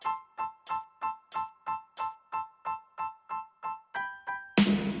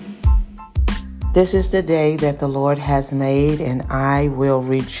This is the day that the Lord has made, and I will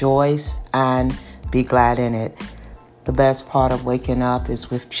rejoice and be glad in it. The best part of waking up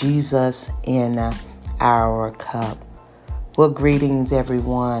is with Jesus in our cup. Well, greetings,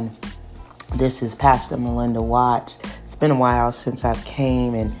 everyone. This is Pastor Melinda Watts. It's been a while since I've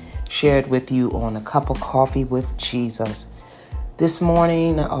came and shared with you on a cup of coffee with Jesus. This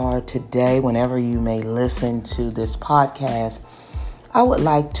morning or today, whenever you may listen to this podcast, I would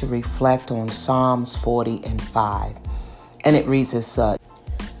like to reflect on Psalms 40:5, and it reads as such.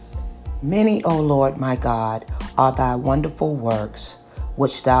 Many, O Lord my God, are thy wonderful works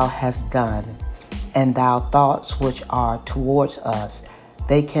which thou hast done, and thy thoughts which are towards us.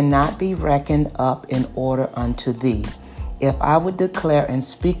 They cannot be reckoned up in order unto thee. If I would declare and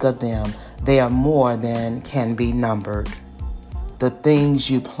speak of them, they are more than can be numbered. The things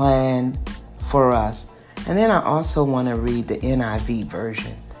you plan for us. And then I also want to read the NIV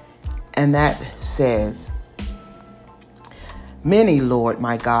version. And that says, Many, Lord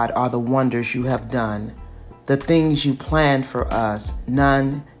my God, are the wonders you have done. The things you planned for us,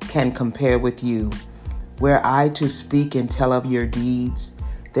 none can compare with you. Were I to speak and tell of your deeds,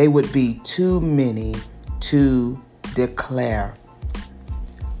 they would be too many to declare.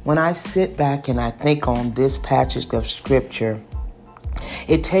 When I sit back and I think on this passage of scripture,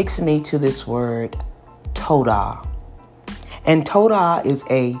 it takes me to this word, Todah. And Todah is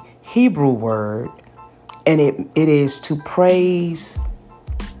a Hebrew word, and it is to praise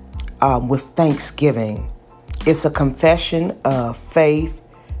with thanksgiving. It's a confession of faith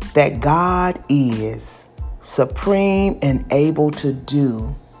that God is supreme and able to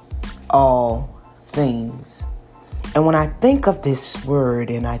do all things. And when I think of this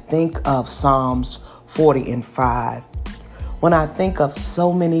word and I think of Psalms 40:5, when I think of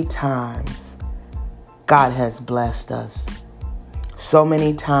so many times God has blessed us, so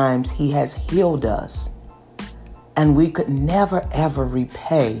many times He has healed us, and we could never ever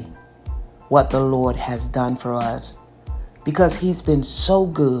repay what the Lord has done for us because He's been so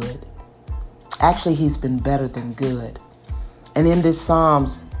good. Actually, He's been better than good. And in this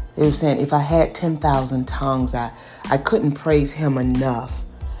Psalms, they were saying, if I had 10,000 tongues, I couldn't praise Him enough.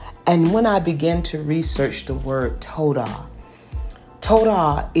 And when I began to research the word Todah,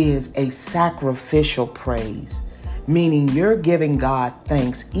 Todah is a sacrificial praise, meaning you're giving God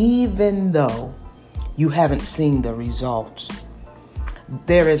thanks even though you haven't seen the results.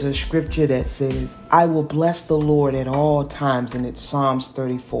 There is a scripture that says, I will bless the Lord at all times, and it's Psalms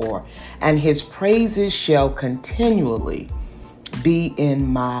 34, and His praises shall continually be in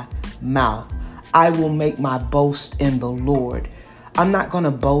my mouth. I will make my boast in the Lord. I'm not going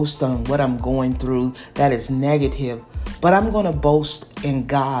to boast on what I'm going through that is negative, but I'm going to boast in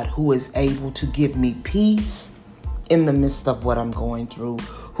God, who is able to give me peace in the midst of what I'm going through,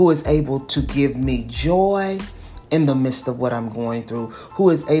 who is able to give me joy in the midst of what I'm going through, who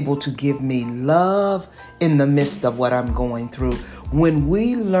is able to give me love in the midst of what I'm going through. When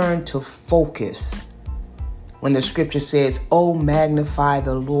we learn to focus, when the scripture says, oh, magnify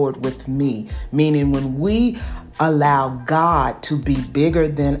the Lord with me, meaning when we allow God to be bigger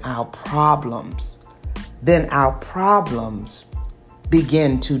than our problems, then our problems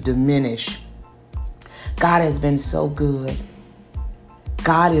begin to diminish. God has been so good.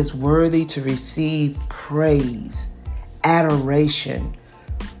 God is worthy to receive praise, adoration,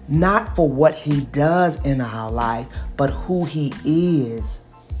 not for what He does in our life, but who He is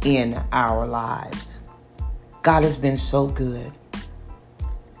in our lives. God has been so good.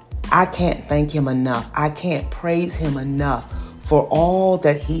 I can't thank Him enough. I can't praise Him enough for all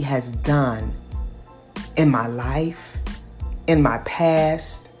that He has done in my life, in my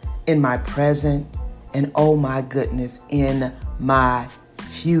past, in my present, and oh my goodness, in my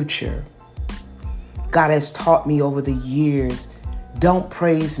future. God has taught me over the years, don't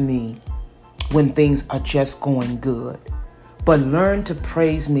praise me when things are just going good, but learn to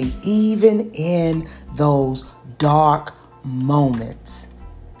praise me even in those dark moments.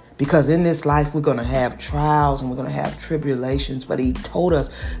 Because in this life, we're going to have trials and we're going to have tribulations. But He told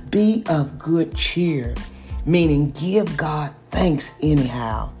us, be of good cheer, meaning give God thanks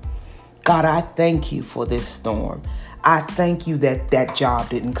anyhow. God, I thank you for this storm. I thank you that that job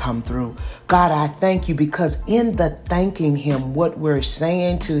didn't come through. God, I thank you because in the thanking Him, what we're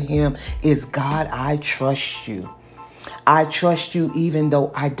saying to Him is, God, I trust you. I trust you even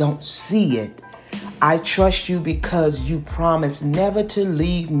though I don't see it. I trust you because you promised never to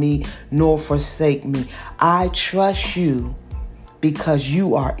leave me nor forsake me. I trust you because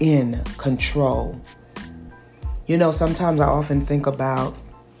you are in control. You know, sometimes I often think about,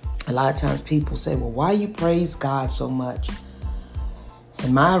 a lot of times people say, well, why you praise God so much?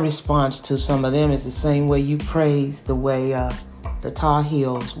 And my response to some of them is the same way you praised the way the Tar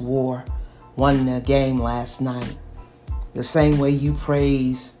Heels won the game last night. The same way you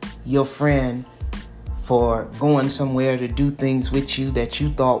praise your friend for going somewhere to do things with you that you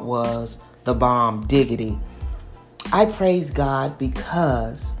thought was the bomb diggity. I praise God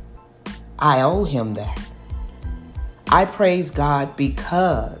because I owe him that. I praise God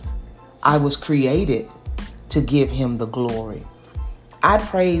because I was created to give him the glory. I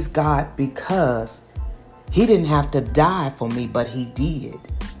praise God because he didn't have to die for me, but he did.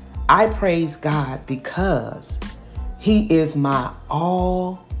 I praise God because he is my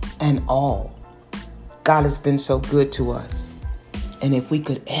all and all. God has been so good to us. And if we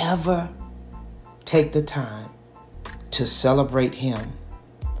could ever take the time to celebrate him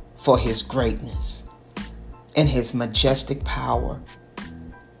for his greatness and his majestic power,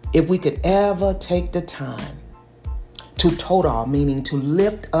 if we could ever take the time to todah, meaning to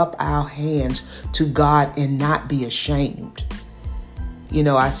lift up our hands to God and not be ashamed. You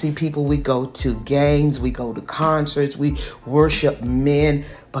know, I see people, we go to games, we go to concerts, we worship men,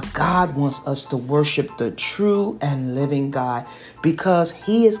 but God wants us to worship the true and living God because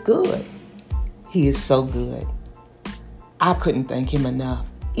he is good. He is so good. I couldn't thank him enough,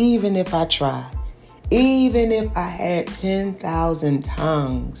 even if I tried. Even if I had 10,000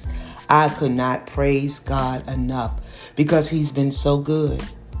 tongues, I could not praise God enough because he's been so good.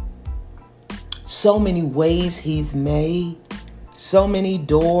 So many ways he's made, so many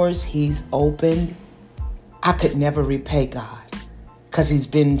doors he's opened. I could never repay God because he's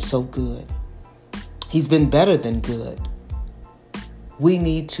been so good. He's been better than good. We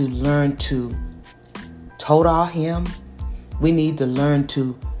need to learn to todah him. We need to learn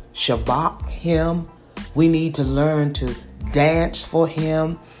to shabak him. We need to learn to dance for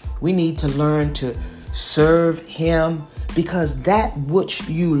him. We need to learn to serve him because that which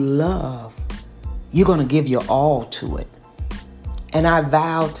you love, you're going to give your all to it. And I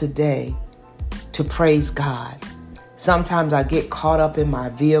vow today to praise God. Sometimes I get caught up in my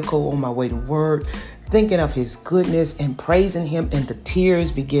vehicle on my way to work, thinking of his goodness and praising him, and the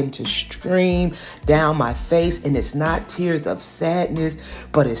tears begin to stream down my face. And it's not tears of sadness,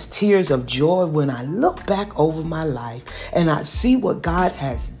 but it's tears of joy when I look back over my life and I see what God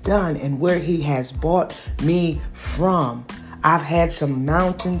has done and where he has brought me from. I've had some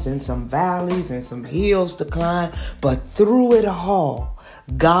mountains and some valleys and some hills to climb, but through it all,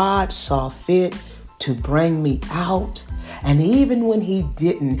 God saw fit to bring me out. And even when he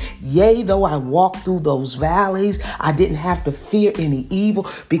didn't, yea, though I walked through those valleys, I didn't have to fear any evil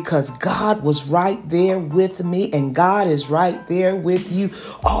because God was right there with me, and God is right there with you.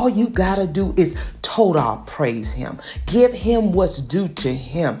 All you got to do is todah praise him. Give him what's due to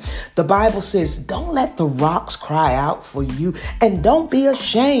him. The Bible says, don't let the rocks cry out for you, and don't be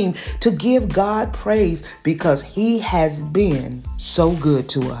ashamed to give God praise because he has been so good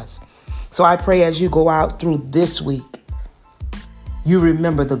to us. So I pray as you go out through this week, you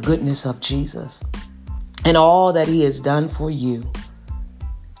remember the goodness of Jesus and all that he has done for you,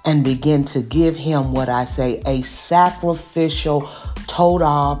 and begin to give him what I say, a sacrificial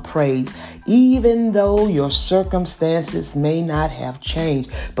todah praise, even though your circumstances may not have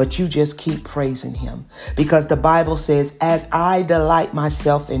changed, but you just keep praising him because the Bible says, as I delight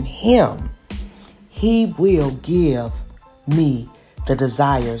myself in him, he will give me the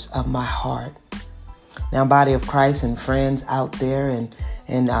desires of my heart. Now, body of Christ and friends out there in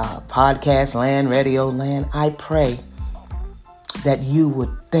podcast land, radio land, I pray that you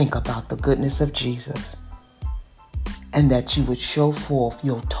would think about the goodness of Jesus and that you would show forth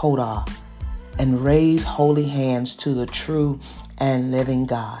your todah and raise holy hands to the true and living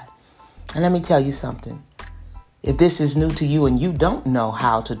God. And let me tell you something. If this is new to you and you don't know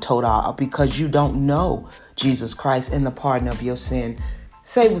how to todah because you don't know Jesus Christ and the pardon of your sin,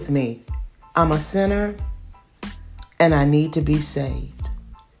 say with me, I'm a sinner and I need to be saved.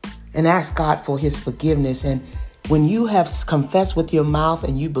 And ask God for his forgiveness. And when you have confessed with your mouth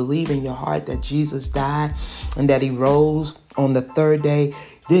and you believe in your heart that Jesus died and that he rose on the third day,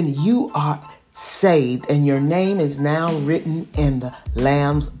 then you are saved and your name is now written in the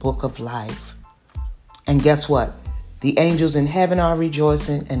Lamb's book of life. And guess what? The angels in heaven are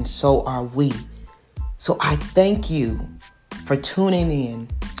rejoicing, and so are we. So I thank you for tuning in.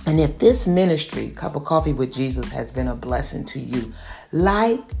 And if this ministry, Cup of Coffee with Jesus, has been a blessing to you,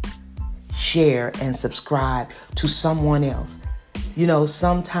 like, share, and subscribe to someone else. You know,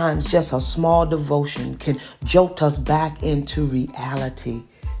 sometimes just a small devotion can jolt us back into reality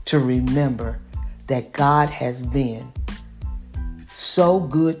to remember that God has been so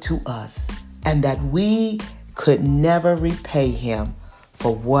good to us and that we could never repay him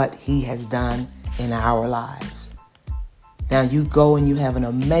for what he has done in our lives. Now you go and you have an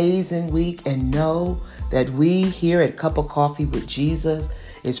amazing week, and know that we here at Cup of Coffee with Jesus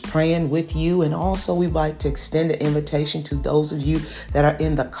is praying with you. And also we'd like to extend an invitation to those of you that are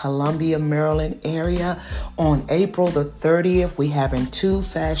in the Columbia, Maryland area. On April the 30th, we having 2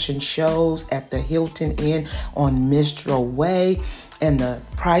 fashion shows at the Hilton Inn on Mistral Way. And the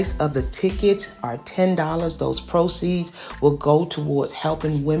price of the tickets are $10. Those proceeds will go towards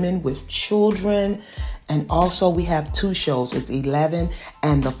helping women with children. And also we have 2 shows. It's 11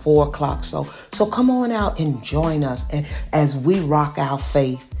 and the 4 o'clock show. So come on out and join us, and as we rock our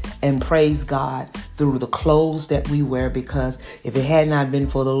faith and praise God through the clothes that we wear, because if it had not been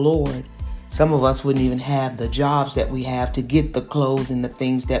for the Lord, some of us wouldn't even have the jobs that we have to get the clothes and the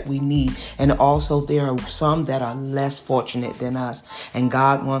things that we need. And also there are some that are less fortunate than us. And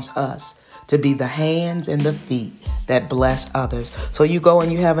God wants us to be the hands and the feet that bless others. So you go and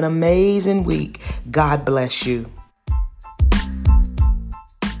you have an amazing week. God bless you.